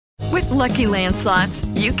Lucky Land Slots,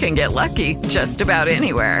 you can get lucky just about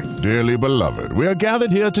anywhere. Dearly beloved, we are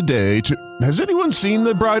gathered here today to... Has anyone seen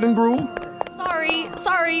the bride and groom?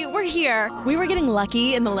 Sorry, we're here. We were getting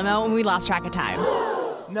lucky in the limo and we lost track of time.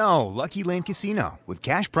 No, Lucky Land Casino, with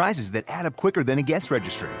cash prizes that add up quicker than a guest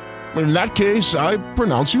registry. In that case, I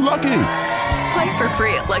pronounce you lucky. Play for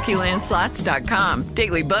free at LuckyLandSlots.com.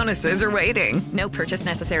 Daily bonuses are waiting. No purchase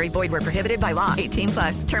necessary. Void where prohibited by law.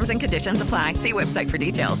 18+. Terms and conditions apply. See website for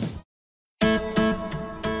details.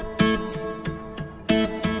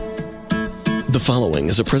 The following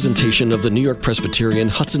is a presentation of the New York Presbyterian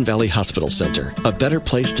Hudson Valley Hospital Center, a better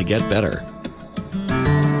place to get better.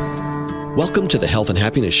 Welcome to the Health and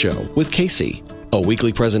Happiness Show with Casey, a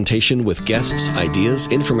weekly presentation with guests, ideas,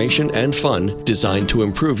 information, and fun designed to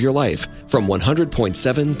improve your life from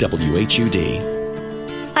 100.7 WHUD.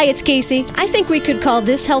 Hi, it's Casey. I think we could call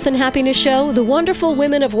this Health and Happiness Show The Wonderful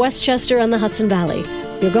Women of Westchester on the Hudson Valley.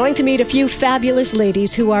 You're going to meet a few fabulous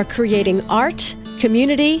ladies who are creating art,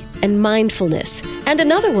 community, and mindfulness, and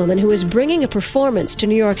another woman who is bringing a performance to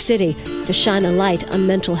New York City to shine a light on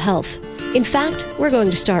mental health. In fact, we're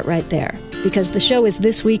going to start right there, because the show is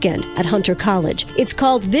this weekend at Hunter College. It's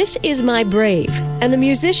called This Is My Brave, and the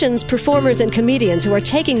musicians, performers, and comedians who are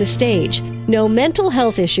taking the stage know mental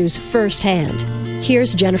health issues firsthand.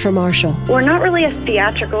 Here's Jennifer Marshall. We're not really a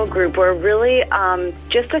theatrical group. We're really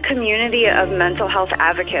just a community of mental health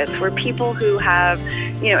advocates. We're people who have,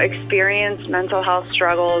 experienced mental health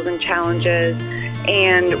struggles and challenges,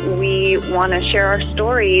 and we want to share our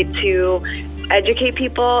story to educate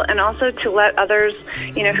people and also to let others,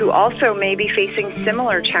 who also may be facing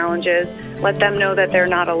similar challenges, let them know that they're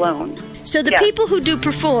not alone. So the people who do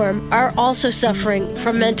perform are also suffering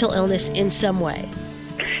from mental illness in some way.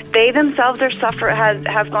 They themselves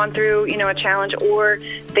have gone through, a challenge, or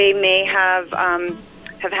they may have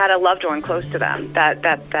had a loved one close to them that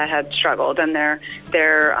had struggled, and they're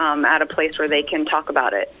at a place where they can talk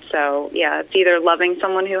about it. So it's either loving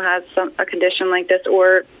someone who has a condition like this,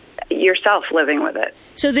 or yourself living with it.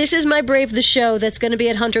 So This Is My Brave, the show that's going to be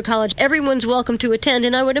at Hunter College. Everyone's welcome to attend,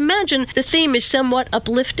 and I would imagine the theme is somewhat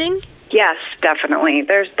uplifting. Yes, definitely.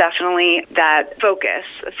 There's definitely that focus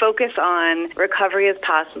on recovery as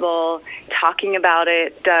possible. Talking about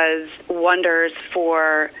it does wonders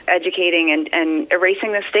for educating and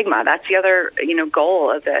erasing the stigma. That's the other,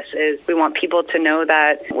 goal of this, is we want people to know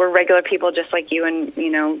that we're regular people just like you and,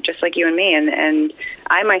 just like you and me. And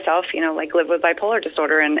I myself, live with bipolar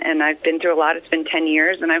disorder, and I've been through a lot. It's been 10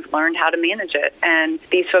 years, and I've learned how to manage it. And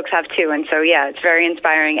these folks have too. And so, it's very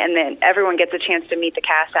inspiring. And then everyone gets a chance to meet the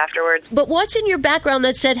cast afterwards. But what's in your background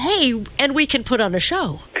that said, hey, and we can put on a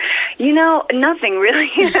show? Nothing really.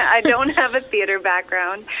 I don't have a theater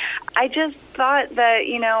background. I just thought that,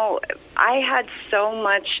 I had so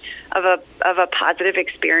much of a positive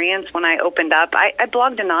experience when I opened up. I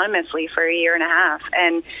blogged anonymously for a year and a half,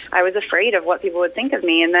 and I was afraid of what people would think of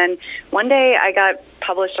me. And then one day I got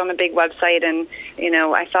published on a big website, and,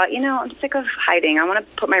 I thought, I'm sick of hiding. I want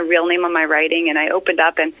to put my real name on my writing. And I opened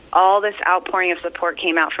up, and all this outpouring of support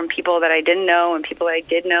came out from people that I didn't know and people that I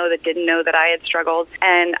did know that didn't know that I had struggled.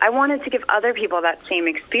 And I wanted to give other people that same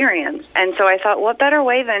experience. And so I thought, what better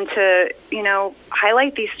way than to,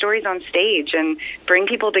 highlight these stories on stage and bring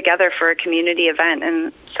people together for a community event.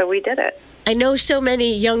 And so we did it. I know so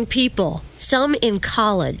many young people, some in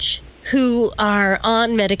college, who are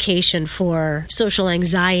on medication for social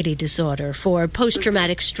anxiety disorder, for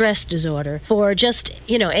post-traumatic stress disorder, for just,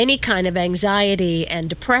 any kind of anxiety and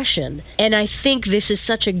depression. And I think this is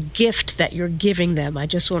such a gift that you're giving them. I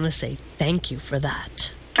just want to say thank you for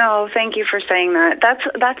that. Oh, thank you for saying that.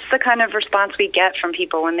 That's the kind of response we get from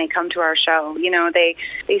people when they come to our show. They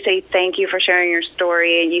say thank you for sharing your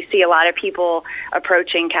story. And you see a lot of people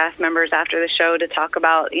approaching cast members after the show to talk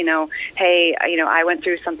about, hey, I went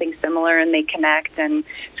through something similar, and they connect. And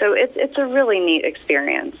so it's a really neat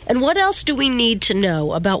experience. And what else do we need to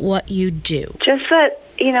know about what you do? Just that,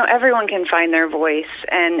 everyone can find their voice,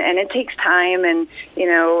 and it takes time, and,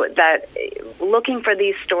 that looking for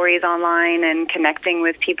these stories online and connecting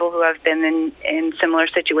with people who have been in similar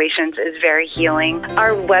situations is very healing.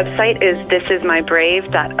 Our website is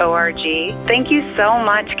thisismybrave.org. Thank you so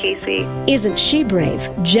much, Casey. Isn't she brave?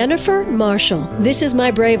 Jennifer Marshall. This Is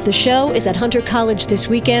My Brave, the show, is at Hunter College this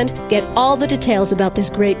weekend. Get all the details about this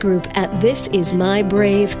great group at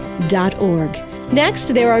thisismybrave.org.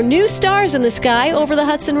 Next, there are new stars in the sky over the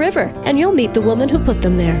Hudson River, and you'll meet the woman who put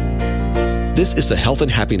them there. This is the Health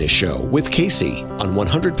and Happiness Show with Casey on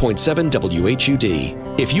 100.7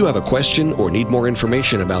 WHUD. If you have a question or need more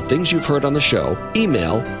information about things you've heard on the show,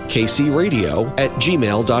 email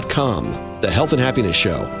kcradio@gmail.com. The Health and Happiness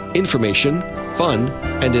Show. Information, fun,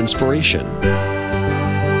 and inspiration.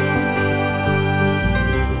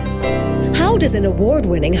 How does an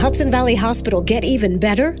award-winning Hudson Valley hospital get even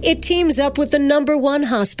better? It teams up with the #1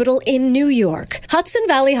 hospital in New York. Hudson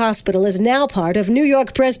Valley Hospital is now part of New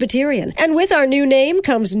York Presbyterian, and with our new name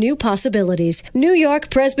comes new possibilities. New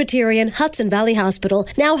York Presbyterian Hudson Valley Hospital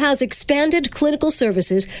now has expanded clinical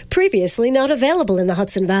services previously not available in the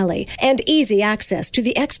Hudson Valley, and easy access to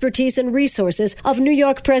the expertise and resources of New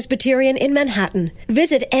York Presbyterian in Manhattan.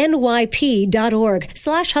 Visit nyp.org/Hudson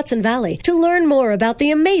Valley to learn more about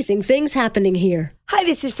the amazing things happening here. Hi,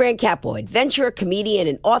 this is Fran Capo, adventurer, comedian,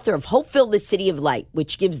 and author of Hopeful, the City of Light,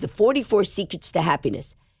 which gives the 44 secrets to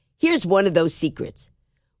happiness. Here's one of those secrets.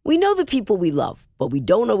 We know the people we love, but we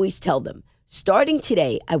don't always tell them. Starting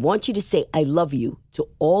today, I want you to say I love you to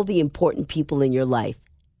all the important people in your life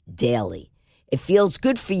daily. It feels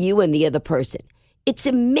good for you and the other person. It's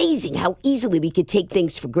amazing how easily we could take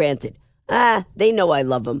things for granted. They know I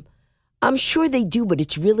love them. I'm sure they do, but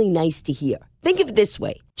it's really nice to hear. Think of it this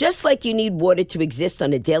way. Just like you need water to exist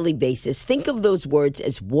on a daily basis, think of those words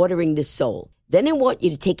as watering the soul. Then I want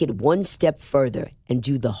you to take it one step further and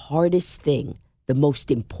do the hardest thing, the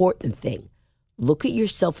most important thing. Look at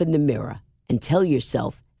yourself in the mirror and tell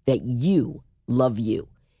yourself that you love you.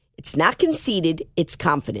 It's not conceited, it's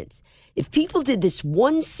confidence. If people did this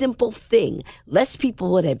one simple thing, less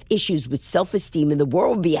people would have issues with self-esteem and the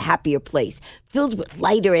world would be a happier place, filled with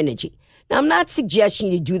lighter energy. Now, I'm not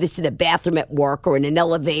suggesting you do this in the bathroom at work or in an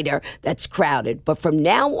elevator that's crowded, but from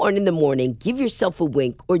now on in the morning, give yourself a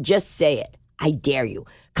wink or just say it. I dare you.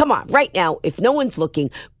 Come on, right now, if no one's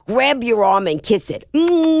looking, grab your arm and kiss it.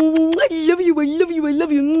 I love you, I love you, I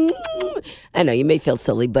love you. I know, you may feel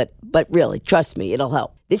silly, but really, trust me, it'll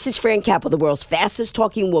help. This is Fran Capo, the world's fastest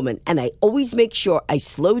talking woman, and I always make sure I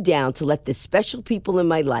slow down to let the special people in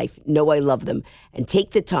my life know I love them and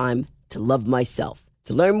take the time to love myself.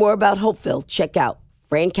 To learn more about Hopeful, check out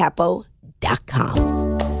francapo.com.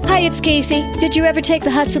 Hi, it's Casey. Did you ever take the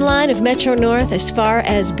Hudson Line of Metro North as far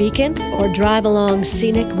as Beacon or drive along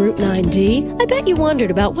scenic Route 9D? I bet you wondered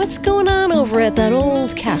about what's going on over at that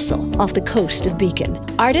old castle off the coast of Beacon.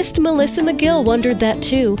 Artist Melissa McGill wondered that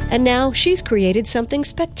too, and now she's created something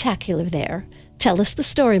spectacular there. Tell us the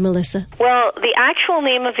story, Melissa. Well, the actual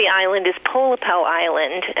name of the island is Polapel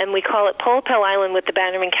Island, and we call it Polapel Island with the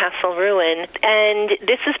Bannerman Castle ruin. And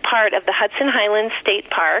this is part of the Hudson Highlands State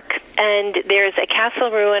Park, and there's a castle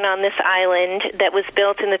ruin on this island that was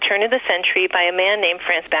built in the turn of the century by a man named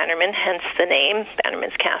Franz Bannerman, hence the name,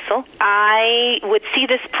 Bannerman's Castle. I would see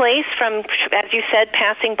this place from, as you said,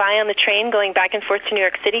 passing by on the train, going back and forth to New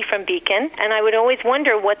York City from Beacon, and I would always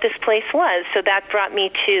wonder what this place was, so that brought me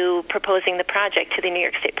to proposing the project to the New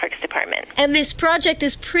York State Parks Department. And this project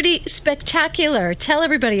is pretty spectacular. Tell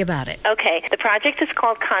everybody about it. Okay. The project is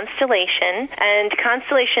called Constellation, and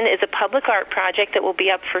Constellation is a public art project that will be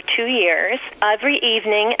up for 2 years. Every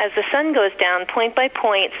evening, as the sun goes down, point by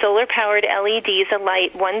point, solar-powered LEDs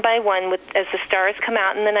alight one by one as the stars come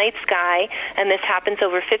out in the night sky, and this happens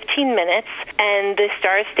over 15 minutes, and the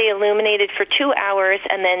stars stay illuminated for 2 hours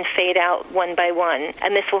and then fade out one by one.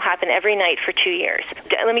 And this will happen every night for 2 years.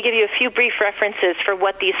 Let me give you a few brief references for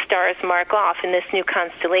what these stars mark off in this new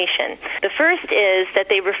constellation. The first is that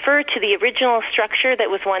they refer to the original structure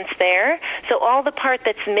that was once there. So all the part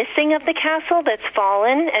that's missing of the castle that's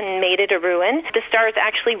fallen and made it a ruin, the stars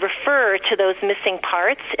actually refer to those missing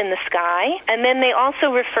parts in the sky. And then they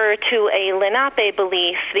also refer to a Lenape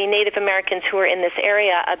belief, the Native Americans who are in this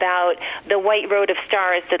area, about the white road of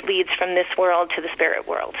stars that leads from this world to the spirit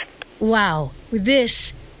world. Wow,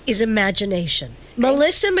 this is imagination.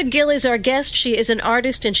 Melissa McGill is our guest. She is an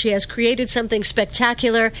artist, and she has created something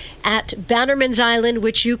spectacular at Bannerman's Island,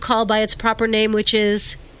 which you call by its proper name, which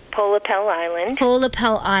is? Polapel Island.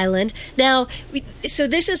 Polapel Island. Now, so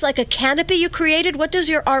this is like a canopy you created? What does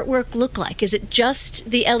your artwork look like? Is it just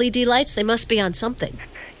the LED lights? They must be on something.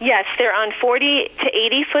 Yes, they're on 40 to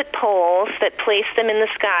 80-foot poles that place them in the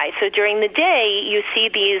sky. So during the day, you see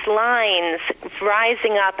these lines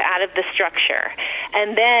rising up out of the structure.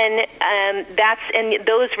 And then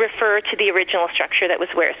those refer to the original structure that was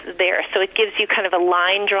there. So it gives you kind of a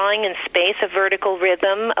line drawing in space, a vertical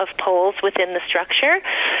rhythm of poles within the structure.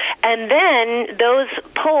 And then those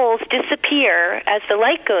poles disappear as the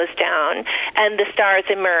light goes down and the stars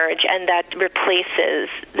emerge, and that replaces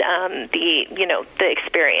the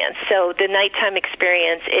experience. So the nighttime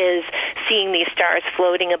experience is seeing these stars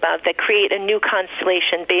floating above that create a new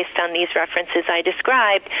constellation based on these references I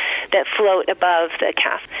described that float above the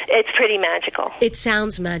castle. It's pretty magical. It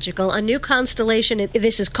sounds magical. A new constellation.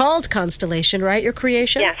 This is called Constellation, right? Your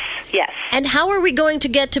creation? Yes. And how are we going to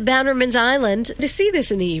get to Bannerman's Island to see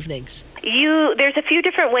this in the evenings? There's a few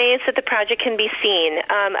different ways that the project can be seen.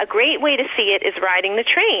 A great way to see it is riding the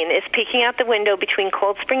train, is peeking out the window between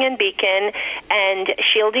Cold Spring and Beacon and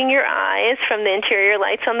shielding your eyes from the interior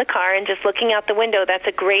lights on the car and just looking out the window. That's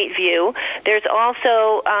a great view. There's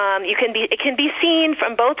also, it can be seen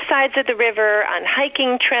from both sides of the river on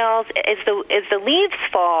hiking trails. As the leaves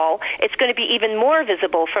fall, it's going to be even more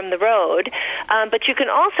visible from the road. But you can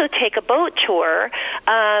also take a boat tour.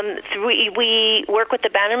 We work with the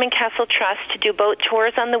Bannerman Castle Trust to do boat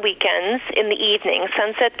tours on the weekends in the evening,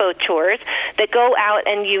 sunset boat tours that go out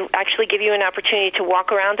and actually give you an opportunity to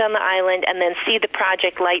walk around on the island and then see the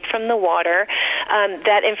project light from the water.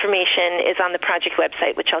 That information is on the project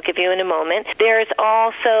website, which I'll give you in a moment. There's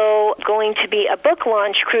also going to be a book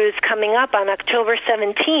launch cruise coming up on October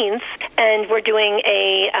 17th, and we're doing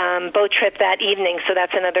a boat trip that evening, so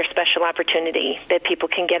that's another special opportunity that people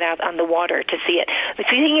can get out on the water to see it.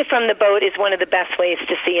 Seeing it from the boat is one of the best ways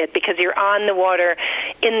to see it because you're on the water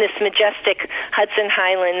in this majestic Hudson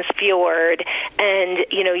Highlands fjord, and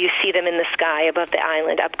you see them in the sky above the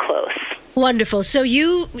island up close. Wonderful. So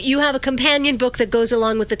you have a companion book that goes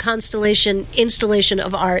along with the Constellation installation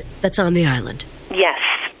of art that's on the island. Yes.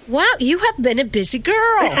 Wow, you have been a busy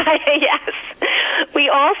girl. Yes. We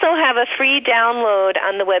also have a free download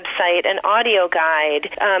on the website, an audio guide,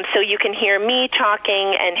 so you can hear me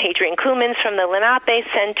talking and Hadrian Kumans from the Lenape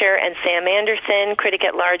Center and Sam Anderson, critic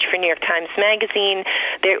at large for New York Times Magazine.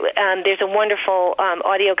 There's a wonderful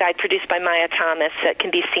audio guide produced by Maya Thomas that can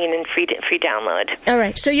be seen in free download. All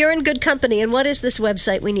right, so you're in good company, and what is this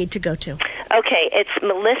website we need to go to? Okay, it's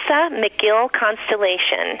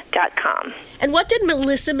MelissaMcGillConstellation.com. And what did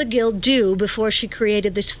Melissa McGill do before she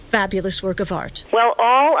created this fabulous work of art? Well,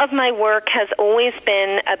 all of my work has always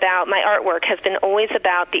been about, my artwork has been always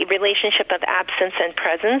about the relationship of absence and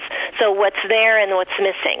presence, so what's there and what's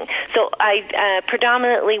missing. So I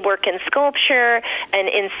predominantly work in sculpture and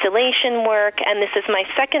installation work, and this is my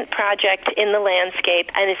second project in the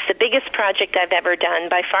landscape, and it's the biggest project I've ever done,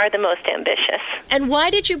 by far the most ambitious. And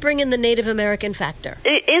why did you bring in the Native American factor?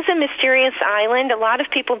 It is a mysterious island. A lot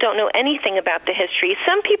of people don't know anything about the history.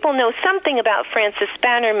 Some people know something about Francis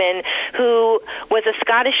Bannerman, who was a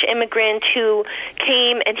Scottish immigrant who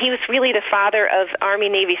came, and he was really the father of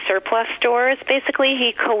Army-Navy surplus stores. Basically,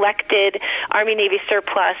 he collected Army-Navy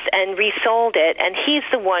surplus and resold it, and he's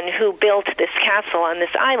the one who built this castle on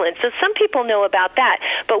this island. So some people know about that.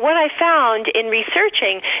 But what I found in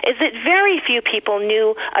researching is that very few people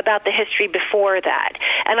knew about the history before that.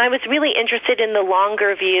 And I was really interested in the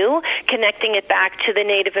longer view, connecting it back to the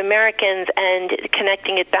Native Americans and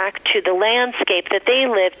connecting it back to the landscape that they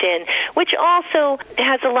lived in, which also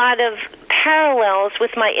has a lot of parallels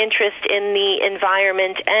with my interest in the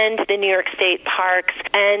environment and the New York State parks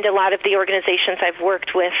and a lot of the organizations I've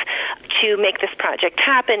worked with to make this project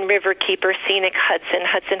happen: Riverkeeper, Scenic Hudson,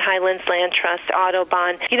 Hudson Highlands Land Trust,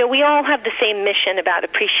 Audubon. We all have the same mission about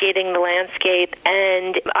appreciating the landscape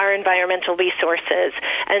and our environmental resources,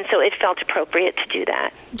 and so it felt appropriate to do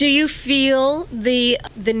that. Do you feel the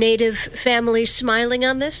Native family smiling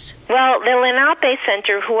on this? Well, the Lenape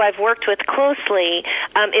Center, who I've worked with closely,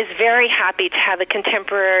 is very happy to have a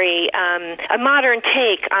contemporary, a modern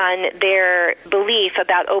take on their belief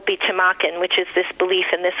about Opitamakan, which is this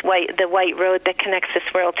belief in the white road that connects this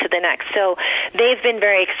world to the next. So they've been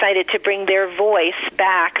very excited to bring their voice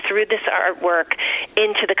back through this artwork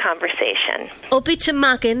into the conversation.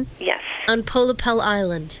 Opitamakan? Yes. On Polapel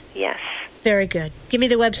Island? Yes. Very good. Give me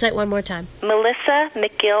the website one more time.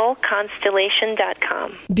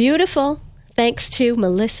 MelissaMcGillConstellation.com. Beautiful. Thanks to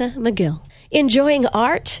Melissa McGill. Enjoying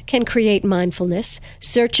art can create mindfulness.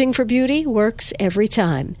 Searching for beauty works every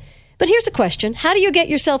time. But here's a question. How do you get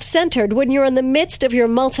yourself centered when you're in the midst of your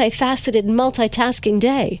multifaceted, multitasking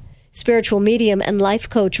day? Spiritual medium and life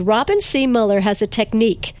coach Robin C. Muller has a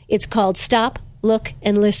technique. It's called Stop, Look,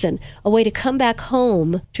 and Listen, a way to come back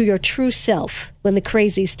home to your true self when the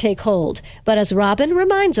crazies take hold. But as Robin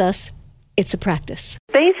reminds us, it's a practice.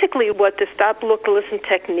 Basically, what the Stop, Look, Listen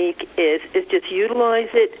technique is just utilize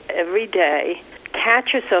it every day,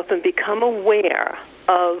 catch yourself and become aware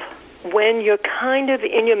of when you're kind of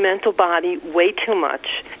in your mental body way too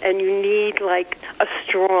much and you need like a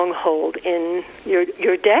stronghold in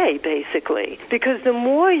your day, basically. Because the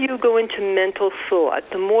more you go into mental thought,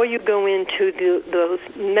 the more you go into those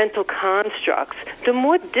mental constructs, the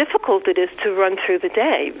more difficult it is to run through the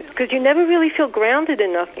day. Because you never really feel grounded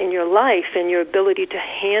enough in your life and your ability to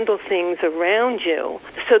handle things around you.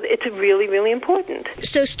 So it's really, really important.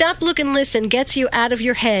 So Stop, Look, and Listen gets you out of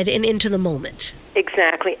your head and into the moment.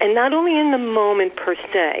 Exactly. And not only in the moment per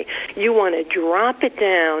se, you want to drop it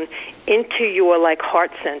down into your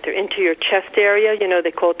heart center, into your chest area.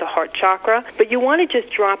 They call it the heart chakra, but you want to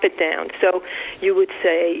just drop it down. So you would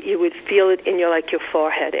feel it in your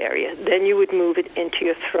forehead area. Then you would move it into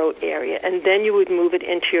your throat area, and then you would move it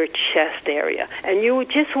into your chest area. And you would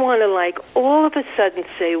just want to all of a sudden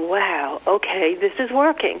say, wow, okay, this is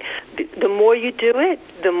working. The more you do it,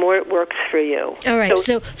 the more it works for you. All right,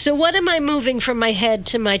 so what am I moving from my head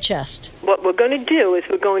to my chest? What we're going to do is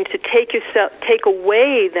we're going to take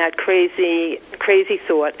away that crazy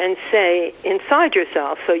thought and say inside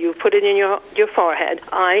yourself, so you put it in your forehead,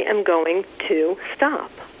 I am going to stop.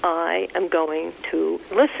 I am going to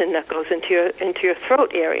listen. That goes into your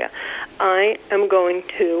throat area. I am going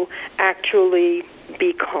to actually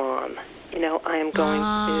be calm. I am going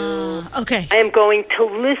to. Okay. I am going to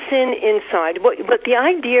listen inside. But the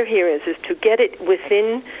idea here is to get it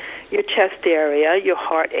within your chest area, your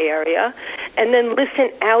heart area, and then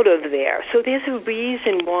listen out of there. So there's a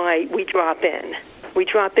reason why we drop in. We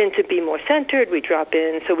drop in to be more centered. We drop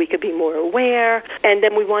in so we could be more aware. And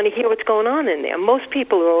then we want to hear what's going on in there. Most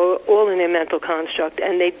people are all in their mental construct,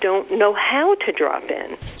 and they don't know how to drop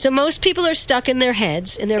in. So most people are stuck in their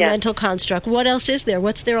heads, in their mental construct. What else is there?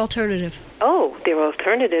 What's their alternative? Oh, their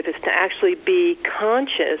alternative is to actually be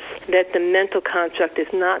conscious that the mental construct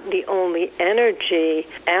is not the only energy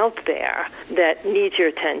out there that needs your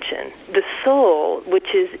attention. The soul,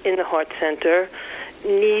 which is in the heart center,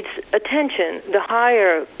 needs attention. The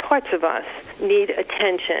higher parts of us need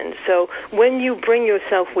attention. So when you bring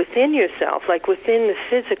yourself, within like within the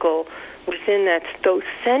physical, within those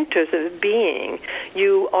centers of being,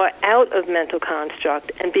 you are out of mental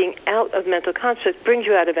construct, and being out of mental construct brings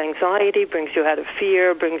you out of anxiety, brings you out of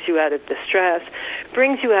fear, brings you out of distress,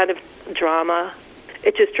 brings you out of drama.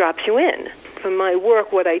 It just drops you in. From my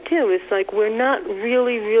work, what I do is we're not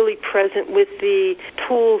really present with the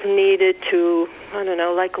tools needed to,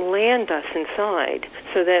 land us inside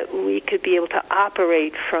so that we could be able to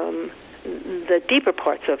operate from the deeper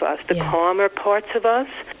parts of us, the calmer parts of us,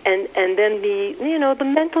 and then the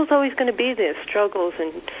mental's always going to be there, struggles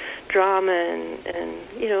and drama and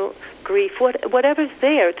grief, whatever's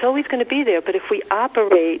there, it's always going to be there. But if we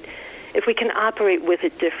can operate with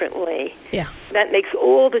it differently, that makes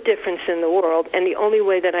all the difference in the world. And the only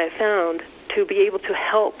way that I found to be able to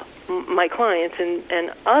help my clients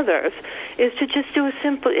and others is to just do it's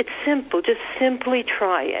simple, just simply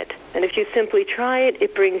try it. And if you simply try it,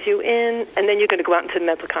 it brings you in, and then you're going to go out into the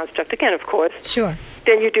mental construct again, of course. Sure.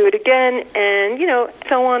 Then you do it again, and,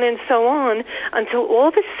 so on and so on, until all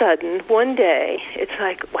of a sudden, one day, it's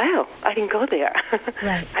wow, I didn't go there.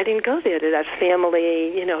 Right. I didn't go there to that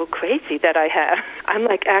family, crazy that I have. I'm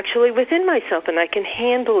actually within myself, and I can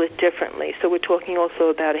handle it differently. So we're talking also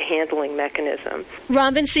about a handling mechanism.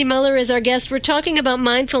 Robin C. Muller is our guest. We're talking about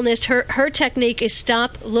mindfulness. Her technique is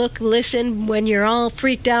stop, look, listen. When you're all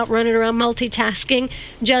freaked out, running around multitasking,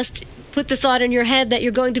 just put the thought in your head that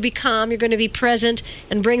you're going to be calm, you're going to be present,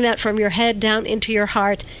 and bring that from your head down into your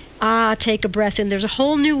heart. Take a breath in. There's a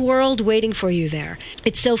whole new world waiting for you there.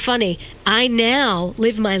 It's so funny. I now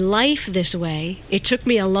live my life this way. It took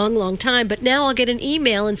me a long, long time, but now I'll get an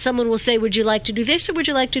email and someone will say, would you like to do this or would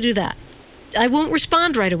you like to do that? I won't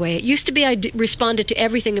respond right away. It used to be I responded to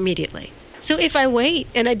everything immediately. So if I wait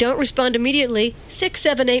and I don't respond immediately, 6,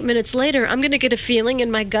 7, 8 minutes later, I'm going to get a feeling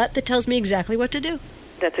in my gut that tells me exactly what to do.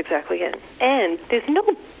 That's exactly it. And there's no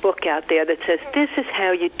book out there that says, this is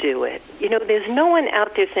how you do it. There's no one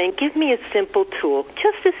out there saying, give me a simple tool.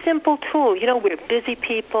 Just a simple tool. We're busy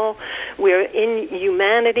people. We're in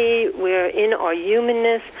humanity. We're in our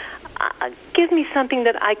humanness. Give me something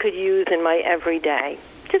that I could use in my everyday.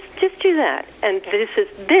 Just do that. And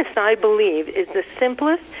this, I believe, is the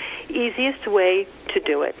simplest, easiest way to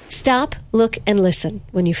do it. Stop, look, and listen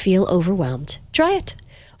when you feel overwhelmed. Try it.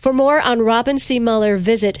 For more on Robin C. Muller,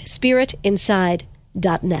 visit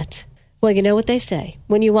spiritinside.net. Well, you know what they say.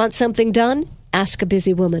 When you want something done, ask a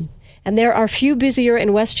busy woman. And there are few busier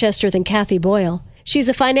in Westchester than Kathy Boyle. She's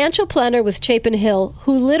a financial planner with Chapin Hill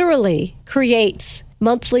who literally creates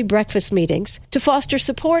monthly breakfast meetings to foster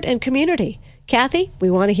support and community. Kathy, we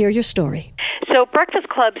want to hear your story. So breakfast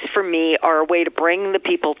clubs for me are a way to bring the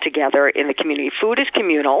people together in the community. Food is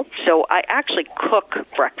communal, so I actually cook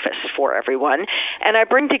breakfast for everyone, and I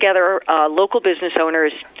bring together local business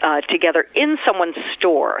owners together in someone's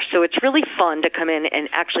store. So it's really fun to come in and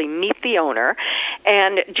actually meet the owner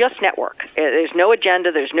and just network. There's no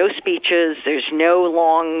agenda, there's no speeches, there's no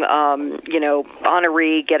long,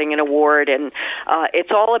 honoree getting an award, and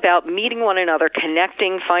it's all about meeting one another,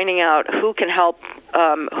 connecting, finding out who can help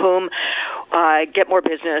whom. get more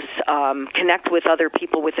business, connect with other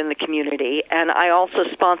people within the community, and I also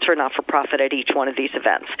sponsor a not-for-profit at each one of these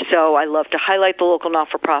events. So I love to highlight the local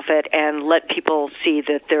not-for-profit and let people see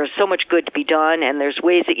that there's so much good to be done, and there's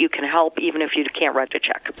ways that you can help even if you can't write a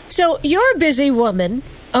check. So you're a busy woman,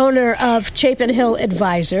 owner of Chapin Hill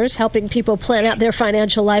Advisors, helping people plan out their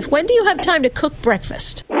financial life. When do you have time to cook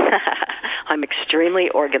breakfast? I'm extremely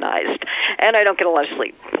organized, and I don't get a lot of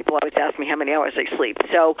sleep. People always ask me how many hours I sleep.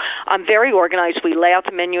 So I'm very organized. We lay out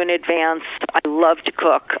the menu in advance. I love to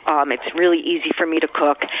cook. It's really easy for me to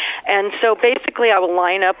cook. And so basically I will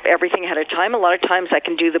line up everything ahead of time. A lot of times I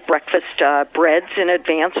can do the breakfast breads in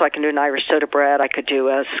advance, so I can do an Irish soda bread. I could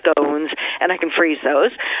do scones, and I can freeze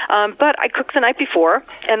those. But I cook the night before,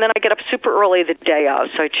 and then I get up super early the day of.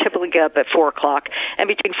 So I typically get up at 4 o'clock, and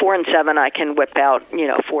between 4 and 7 I can whip out,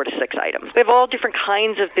 4 to 6 items. We have all different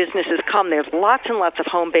kinds of businesses come. There's lots and lots of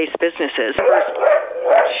home-based businesses.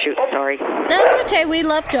 Shoot, sorry. That's okay. We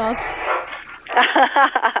love dogs.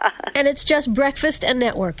 And it's just breakfast and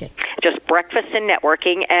networking. Just breakfast and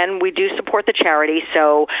networking, and we do support the charity.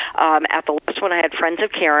 So at the last one, I had Friends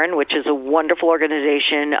of Karen, which is a wonderful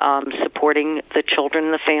organization supporting the children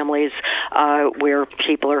and the families where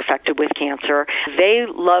people are affected with cancer. They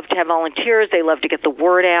love to have volunteers. They love to get the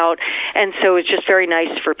word out, and so it's just very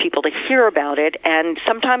nice for people to hear about it. And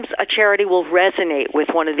sometimes a charity will resonate with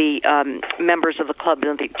one of the members of the club, the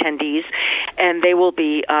attendees, and they will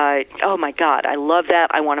be, oh my God, I love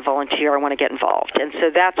that. I want to volunteer. I want to get involved. And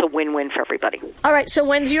so that's a win-win for everybody. All right. So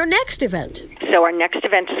when's your next event? So our next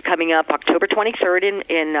event is coming up October 23rd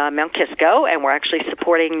in Mount Kisco, and we're actually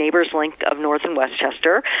supporting Neighbors Link of North and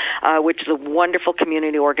Westchester, which is a wonderful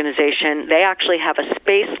community organization. They actually have a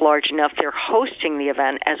space large enough. They're hosting the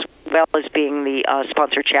event as well as being the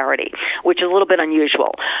sponsor charity, which is a little bit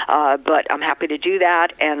unusual. But I'm happy to do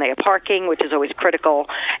that, and they have parking, which is always critical.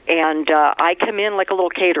 And I come in like a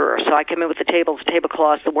little caterer. So I come in with the tables, the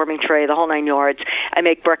tablecloths, the warming tray, the whole 9 yards. I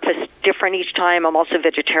make breakfast different each time. I'm also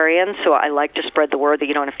vegetarian, so I like to spread the word that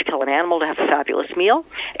you don't have to kill an animal to have a fabulous meal.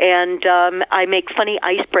 And I make funny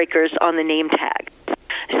icebreakers on the name tag.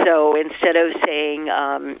 So instead of saying,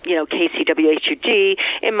 KCWHUD,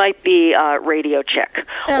 it might be Radio Chick,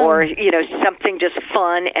 or, something just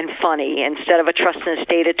fun and funny. Instead of a trust and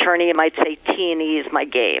estate attorney, it might say T&E is my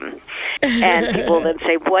game. And people then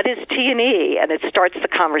say, what is T&E? And it starts the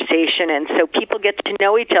conversation. And so people get to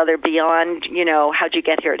know each other beyond, how'd you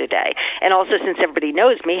get here today? And also, since everybody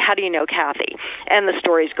knows me, how do you know Kathy? And the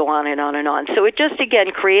stories go on and on and on. So it just,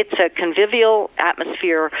 again, creates a convivial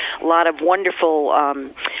atmosphere, a lot of wonderful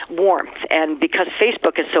warmth. And because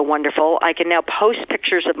Facebook is so wonderful, I can now post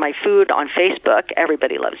pictures of my food on Facebook.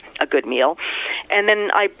 Everybody loves a good meal. And then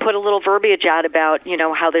I put a little verbiage out about,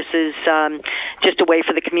 how this is just a way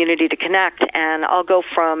for the community to connect. And I'll go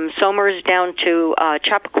from Somers down to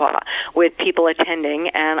Chappaqua with people attending,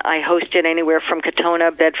 and I host it anywhere from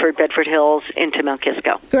Katona, Bedford Hills, into Mount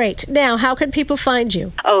Kisco. Great. Now, how can people find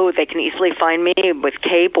you? Oh, they can easily find me with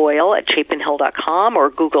Kay Boyle at chapinhill.com, or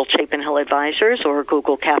Google Chapin Hill Advisors, or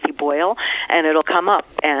Google Kathy Boyle, and it'll come up.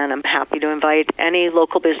 And I'm happy to invite any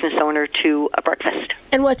local business owner to a breakfast.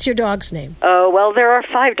 And what's your dog's name? Oh, well, there are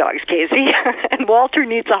 5 dogs, Casey, and Walter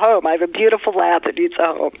needs a home. I have a beautiful lab that needs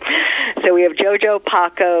a home. So we have Jojo,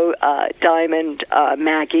 Paco, Diamond,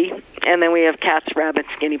 Maggie, and then we have cats, rabbits,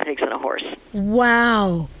 guinea pigs, and a horse.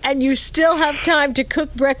 Wow. And you still have time to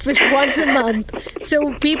cook breakfast once a month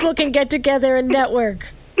so people can get together and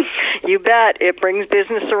network. You bet. It brings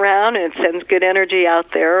business around, and it sends good energy out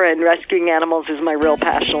there, and rescuing animals is my real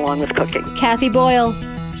passion along with cooking. Kathy Boyle,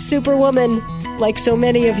 superwoman, like so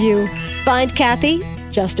many of you. Find Kathy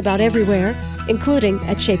just about everywhere, including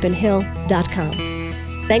at chapinhill.com.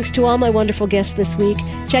 Thanks to all my wonderful guests this week.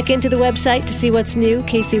 Check into the website to see what's new,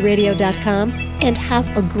 kcradio.com, and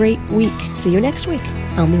have a great week. See you next week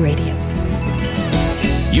on the radio.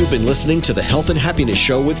 You've been listening to the Health and Happiness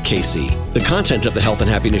Show with Casey. The content of the Health and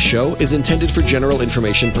Happiness Show is intended for general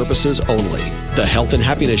information purposes only. The Health and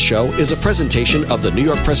Happiness Show is a presentation of the New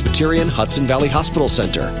York Presbyterian Hudson Valley Hospital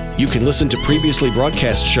Center. You can listen to previously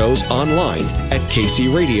broadcast shows online at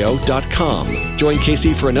kcradio.com. Join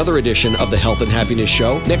Casey for another edition of the Health and Happiness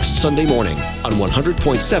Show next Sunday morning on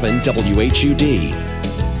 100.7 WHUD.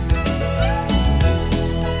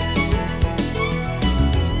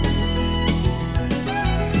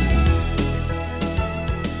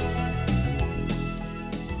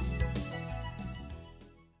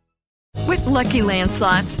 With Lucky Land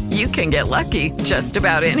Slots, you can get lucky just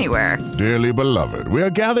about anywhere. Dearly beloved, we are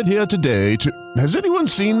gathered here today to... Has anyone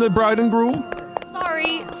seen the bride and groom?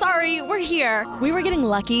 Sorry, we're here. We were getting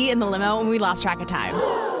lucky in the limo and we lost track of time.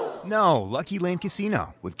 No, Lucky Land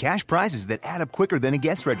Casino, with cash prizes that add up quicker than a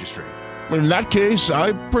guest registry. In that case,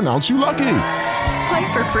 I pronounce you lucky.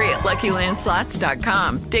 Play for free at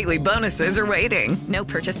LuckyLandSlots.com. Daily bonuses are waiting. No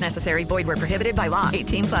purchase necessary. Void where prohibited by law.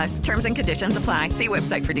 18+. Terms and conditions apply. See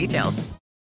website for details.